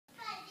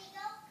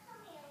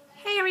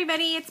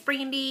everybody, it's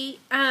Brandy.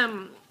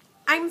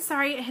 I'm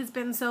sorry it has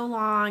been so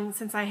long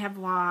since I have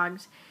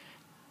vlogged.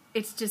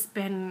 It's just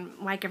been,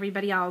 like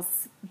everybody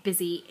else,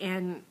 busy,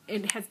 and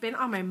it has been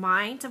on my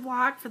mind to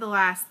vlog for the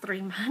last 3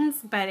 months,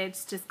 but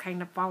it's just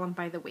kind of fallen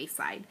by the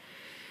wayside.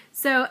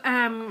 So,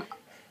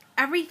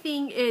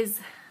 everything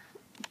is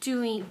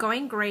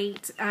going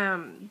great.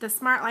 The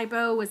Smart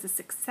Lipo was a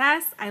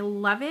success. I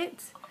love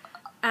it.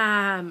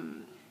 I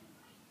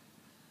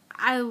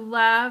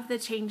love the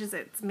changes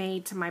it's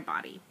made to my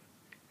body.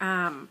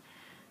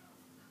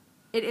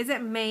 It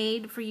isn't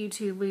made for you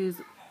to lose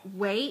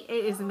weight.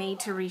 It is made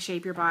to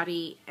reshape your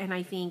body, and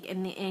I think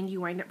in the end you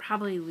wind up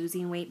probably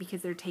losing weight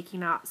because they're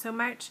taking out so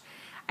much.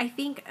 I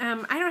think,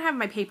 I don't have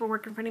my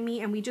paperwork in front of me,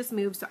 and we just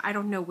moved, so I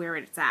don't know where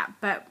it's at,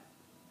 but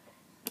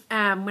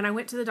when I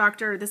went to the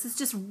doctor, this is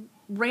just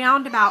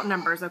roundabout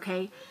numbers,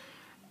 okay,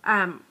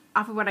 off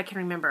of what I can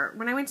remember.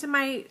 When I went to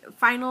my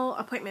final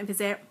appointment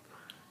visit,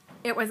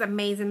 it was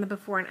amazing, the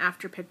before and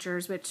after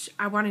pictures, which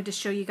I wanted to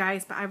show you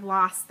guys, but I've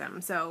lost them,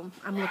 so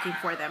I'm looking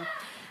for them.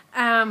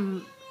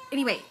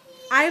 Anyway,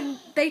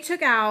 they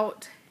took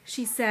out,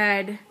 she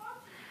said,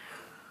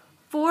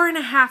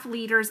 4.5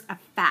 liters of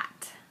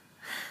fat,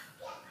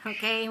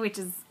 okay, which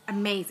is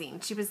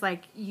amazing. She was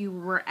like, you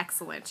were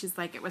excellent. She's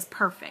like, it was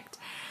perfect.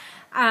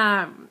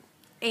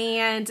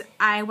 And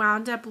I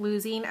wound up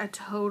losing a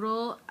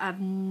total of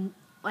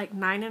like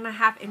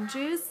 9.5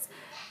 inches,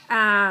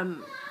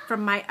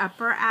 from my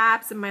upper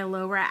abs and my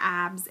lower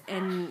abs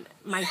and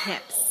my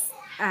hips.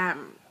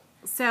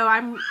 So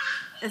I'm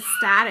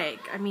ecstatic.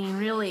 I mean,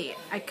 really,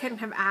 I couldn't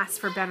have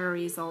asked for better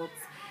results.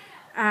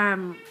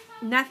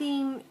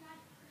 Nothing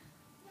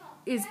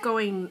is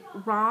going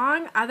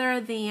wrong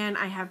other than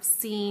I have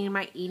seen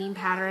my eating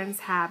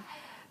patterns have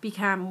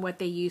become what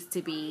they used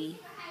to be.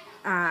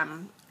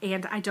 And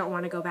I don't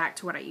want to go back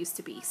to what I used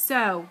to be.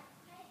 So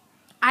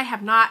I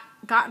have not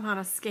gotten on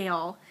a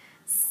scale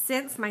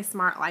since my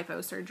Smart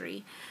Lipo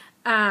surgery.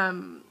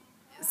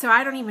 So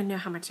I don't even know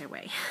how much I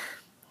weigh.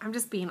 I'm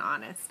just being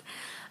honest.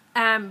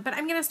 But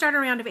I'm going to start a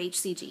round of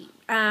HCG.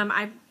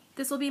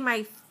 This will be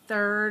my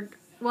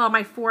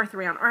my 4th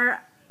round,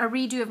 or a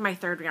redo of my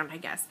 3rd round, I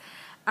guess.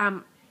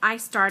 I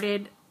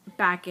started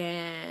back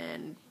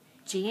in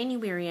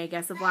January, I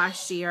guess, of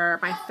last year,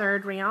 my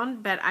 3rd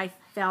round, but I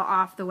fell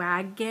off the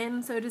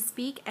wagon, so to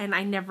speak, and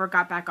I never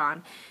got back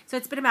on. So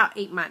it's been about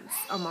 8 months,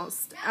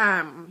 almost.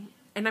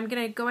 And I'm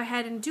going to go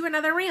ahead and do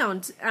another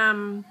round.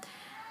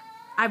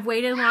 I've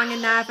waited long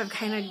enough. I'm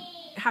kind of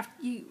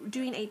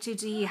doing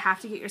HCG, you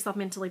have to get yourself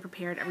mentally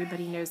prepared.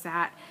 Everybody knows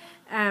that.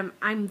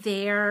 I'm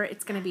there.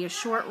 It's going to be a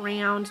short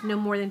round, no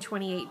more than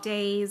 28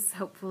 days,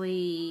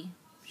 hopefully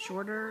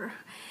shorter.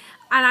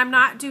 And I'm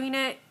not doing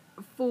it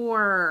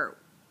for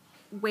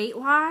weight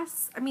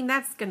loss. I mean,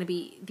 that's going to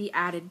be the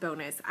added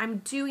bonus. I'm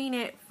doing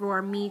it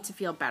for me to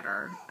feel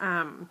better.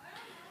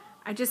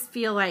 I just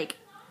feel like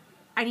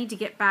I need to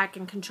get back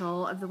in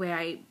control of the way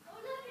I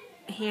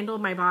handle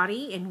my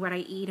body and what I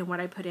eat and what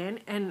I put in,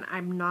 and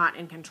I'm not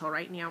in control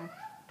right now.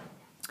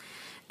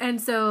 And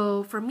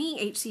so for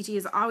me, HCG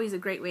is always a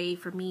great way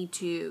for me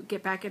to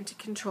get back into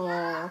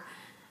control,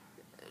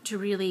 to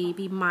really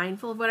be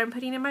mindful of what I'm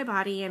putting in my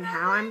body and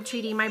how I'm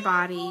treating my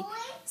body.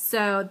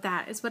 So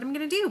that is what I'm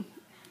going to do.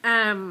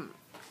 I'm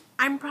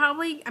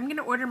going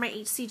to order my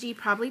HCG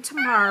probably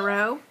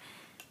tomorrow.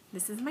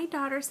 This is my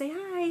daughter. Say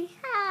hi.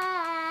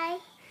 Hi.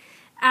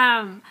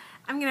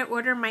 I'm going to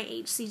order my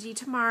HCG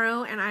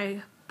tomorrow, and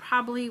I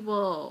probably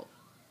will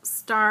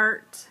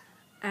start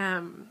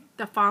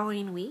the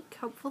following week,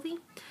 hopefully.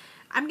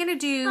 I'm going to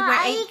do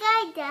Are you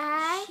going to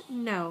die?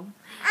 No.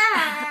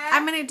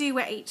 I'm going to do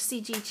what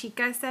HCG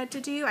Chica said to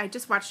do. I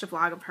just watched a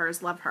vlog of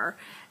hers. Love her.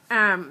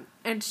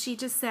 And she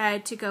just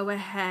said to go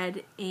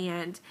ahead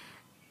and,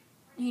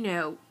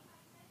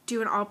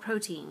 do an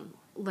all-protein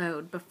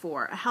load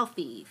before, a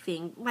healthy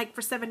thing, like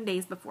for 7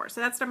 days before. So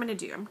that's what I'm going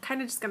to do. I'm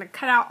kind of just going to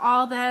cut out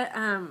all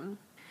the,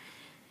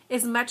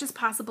 as much as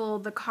possible,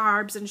 the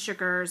carbs and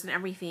sugars and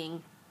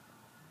everything,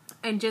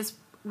 and just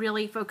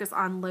really focus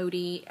on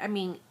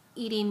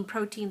eating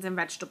proteins and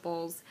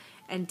vegetables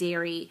and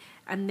dairy,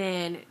 and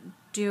then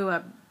do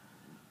a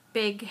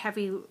big,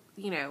 heavy,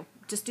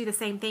 just do the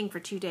same thing for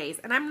 2 days.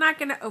 And I'm not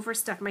going to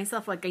overstuff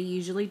myself like I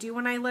usually do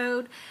when I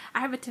load. I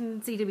have a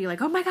tendency to be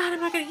like, oh my God,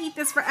 I'm not going to eat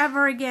this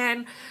forever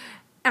again.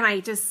 And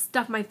I just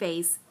stuff my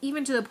face,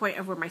 even to the point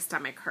of where my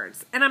stomach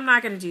hurts. And I'm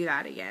not going to do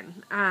that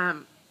again.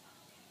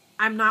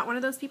 I'm not one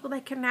of those people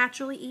that can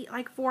naturally eat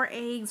like 4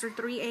 eggs or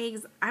 3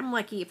 eggs. I'm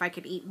lucky if I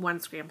could eat 1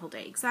 scrambled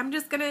egg. So I'm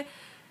just going to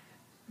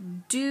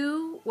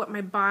do what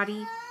my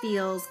body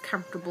feels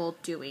comfortable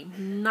doing.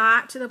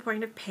 Not to the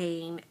point of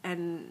pain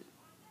and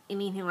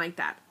anything like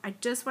that. I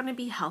just want to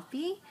be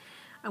healthy.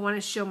 I want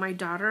to show my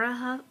daughter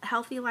a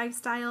healthy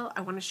lifestyle.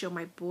 I want to show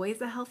my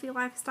boys a healthy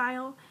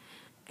lifestyle.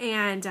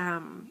 And,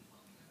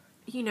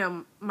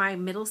 my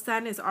middle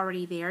son is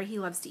already there. He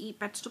loves to eat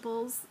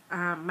vegetables.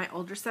 My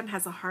older son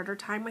has a harder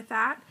time with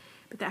that,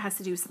 but that has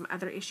to do with some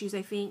other issues,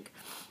 I think.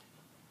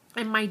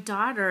 And my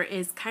daughter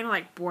is kind of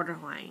like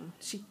borderline.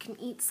 She can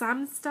eat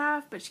some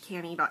stuff, but she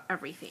can't eat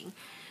everything.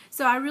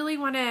 So I really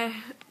want to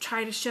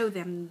try to show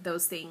them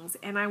those things.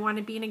 And I want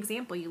to be an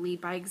example. You lead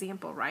by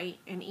example, right?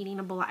 And eating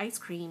a bowl of ice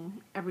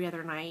cream every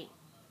other night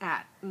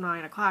at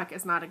 9 o'clock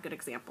is not a good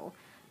example.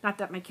 Not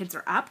that my kids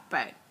are up,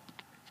 but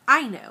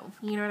I know.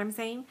 You know what I'm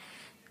saying?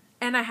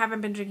 And I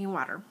haven't been drinking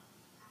water,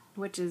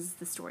 which is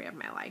the story of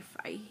my life.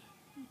 I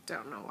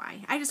don't know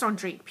why. I just don't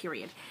drink,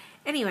 period.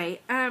 Anyway,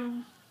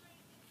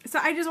 so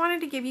I just wanted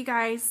to give you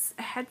guys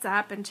a heads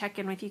up and check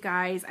in with you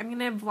guys. I'm going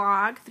to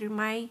vlog through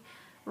my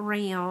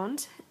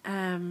round,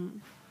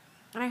 and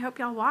I hope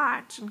y'all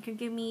watch and can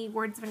give me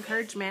words of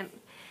encouragement,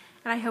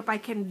 and I hope I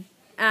can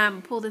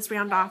pull this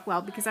round off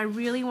well, because I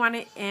really want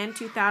to end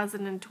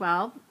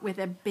 2012 with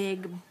a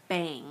big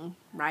bang,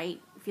 right?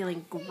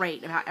 Feeling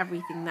great about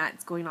everything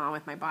that's going on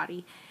with my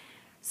body.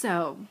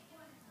 So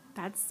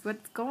that's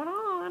what's going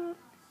on.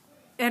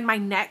 And my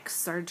neck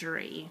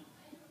surgery.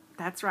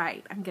 That's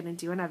right. I'm going to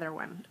do another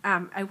one.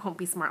 I won't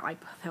be smart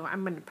lipo though.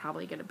 I'm going to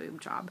probably get a boob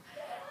job.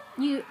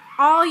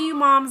 All you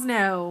moms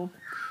know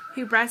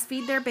who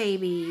breastfeed their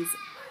babies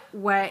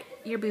what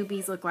your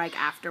boobies look like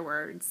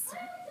afterwards.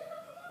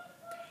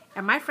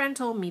 And my friend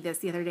told me this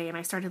the other day, and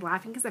I started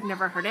laughing because I've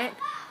never heard it.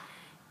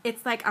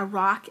 It's like a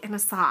rock in a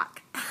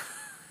sock.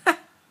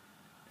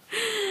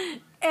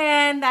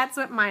 And that's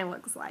what mine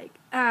looks like.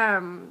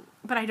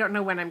 But I don't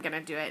know when I'm going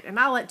to do it. And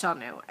I'll let y'all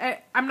know.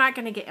 I'm not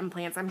going to get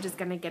implants. I'm just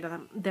going to get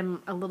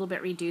them a little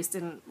bit reduced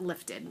and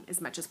lifted as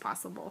much as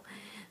possible.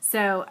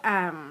 So,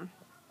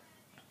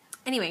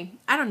 anyway,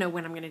 I don't know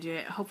when I'm going to do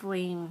it.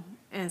 Hopefully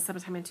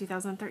sometime in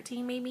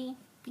 2013, maybe.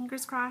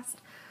 Fingers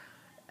crossed.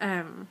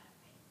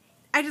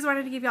 I just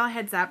wanted to give y'all a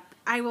heads up.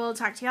 I will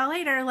talk to y'all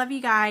later. Love you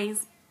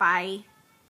guys. Bye.